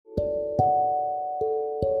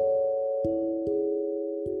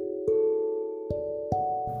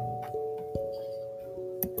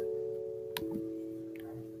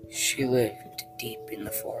She lived deep in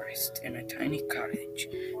the forest in a tiny cottage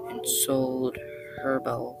and sold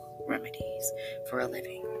herbal remedies for a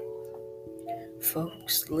living.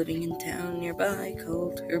 Folks living in town nearby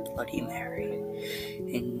called her Bloody Mary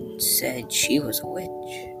and said she was a witch.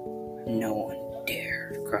 No one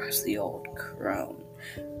dared cross the old crone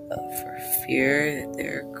for fear that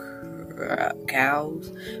their cows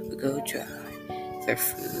would go dry, their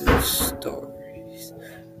food stores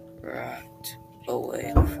rot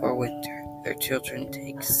away before winter, their children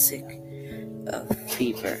take sick of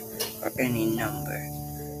fever or any number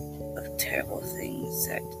of terrible things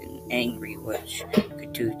that an angry witch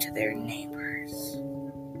could do to their neighbors.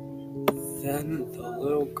 Then the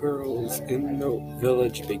little girls in the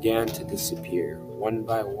village began to disappear. One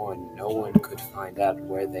by one, no one could find out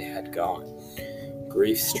where they had gone.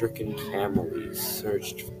 Grief-stricken families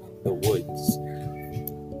searched the woods,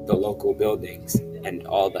 the local buildings, and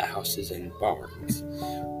all the houses and barns,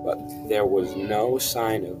 but there was no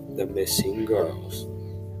sign of the missing girls.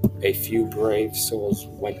 A few brave souls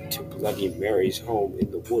went to Bloody Mary's home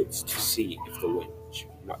in the woods to see if the witch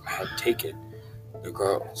had taken the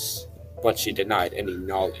girls, but she denied any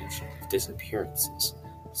knowledge of disappearances.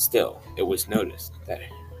 Still, it was noticed that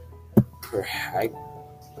her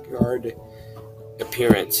haggard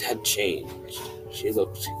appearance had changed. She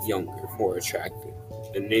looked younger, more attractive.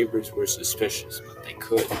 The neighbors were suspicious, but they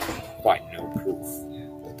could find no proof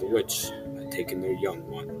that the witch had taken their young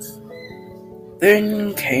ones.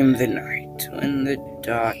 Then came the night when the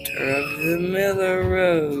daughter of the miller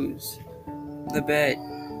rose from the bed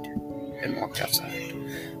and walked outside,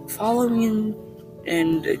 following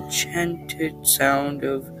an enchanted sound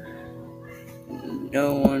of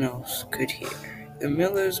no one else could hear. The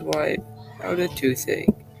miller's wife had a toothache.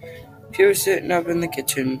 She was sitting up in the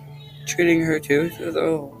kitchen, treating her tooth with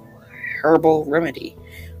a herbal remedy.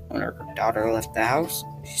 When her daughter left the house,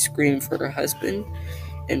 she screamed for her husband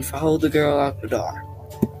and followed the girl out the door.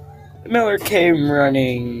 The miller came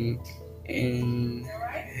running in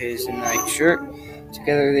his nightshirt.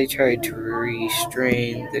 Together they tried to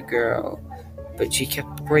restrain the girl, but she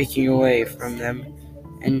kept breaking away from them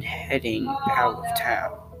and heading out of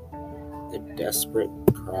town. The desperate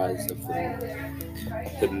cries of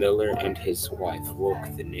the miller and his wife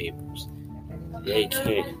woke the neighbors. They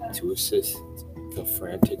came to assist the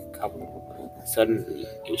frantic couple. Suddenly,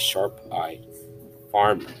 a sharp-eyed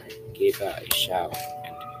farmer gave out a shout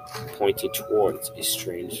and pointed towards a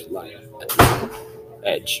strange light at the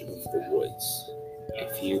edge of the woods.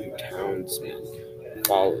 A few townsmen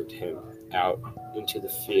followed him out into the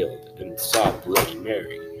field and saw Bloody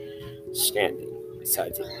Mary standing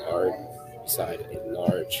beside a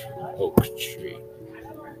large oak tree,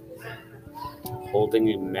 holding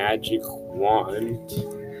a magic wand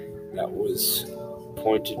that was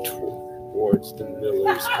pointed towards the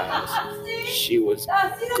miller's house. She was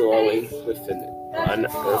glowing with an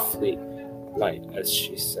unearthly light as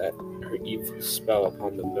she set her evil spell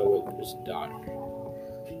upon the miller's daughter.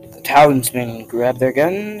 The townsmen grabbed their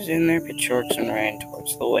guns and their pitchforks and ran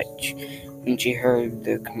towards the witch. When she heard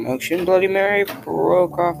the commotion, Bloody Mary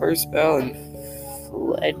broke off her spell and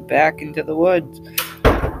fled back into the woods.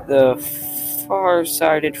 The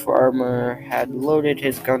far-sighted farmer had loaded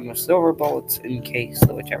his gun with silver bullets in case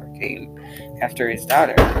the witch ever came after his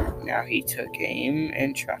daughter. Now he took aim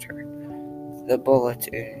and shot her. The bullet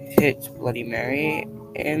hit Bloody Mary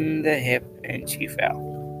in the hip and she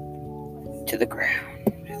fell to the ground.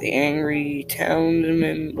 The angry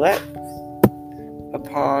townsmen leapt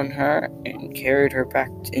upon her and carried her back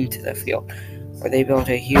into the field, where they built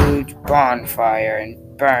a huge bonfire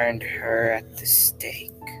and burned her at the stake.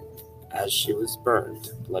 As she was burned,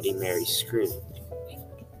 Bloody Mary screamed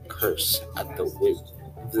a curse at the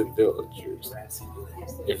villagers.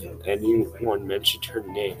 If anyone mentioned her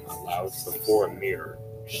name aloud before a mirror,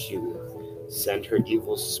 she would send her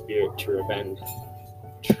evil spirit to revenge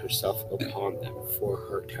herself upon them for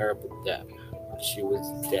her terrible death. When she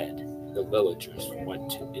was dead, the villagers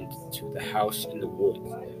went into the house in the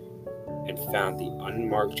woods and found the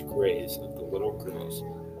unmarked graves of the little girls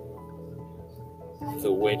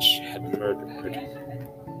the witch had murdered.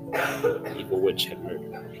 The evil witch had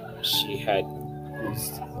murdered. She had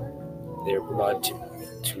used their blood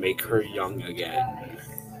to make her young again.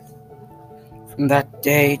 From that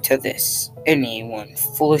day to this, anyone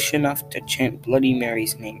foolish enough to chant Bloody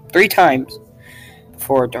Mary's name 3 times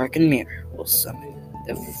before a darkened mirror will summon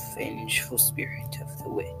the vengeful spirit of the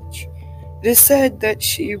witch. It is said that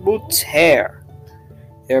she will tear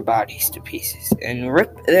their bodies to pieces and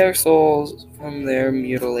rip their souls from their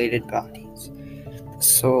mutilated bodies. The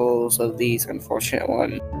souls of these unfortunate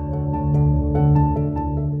ones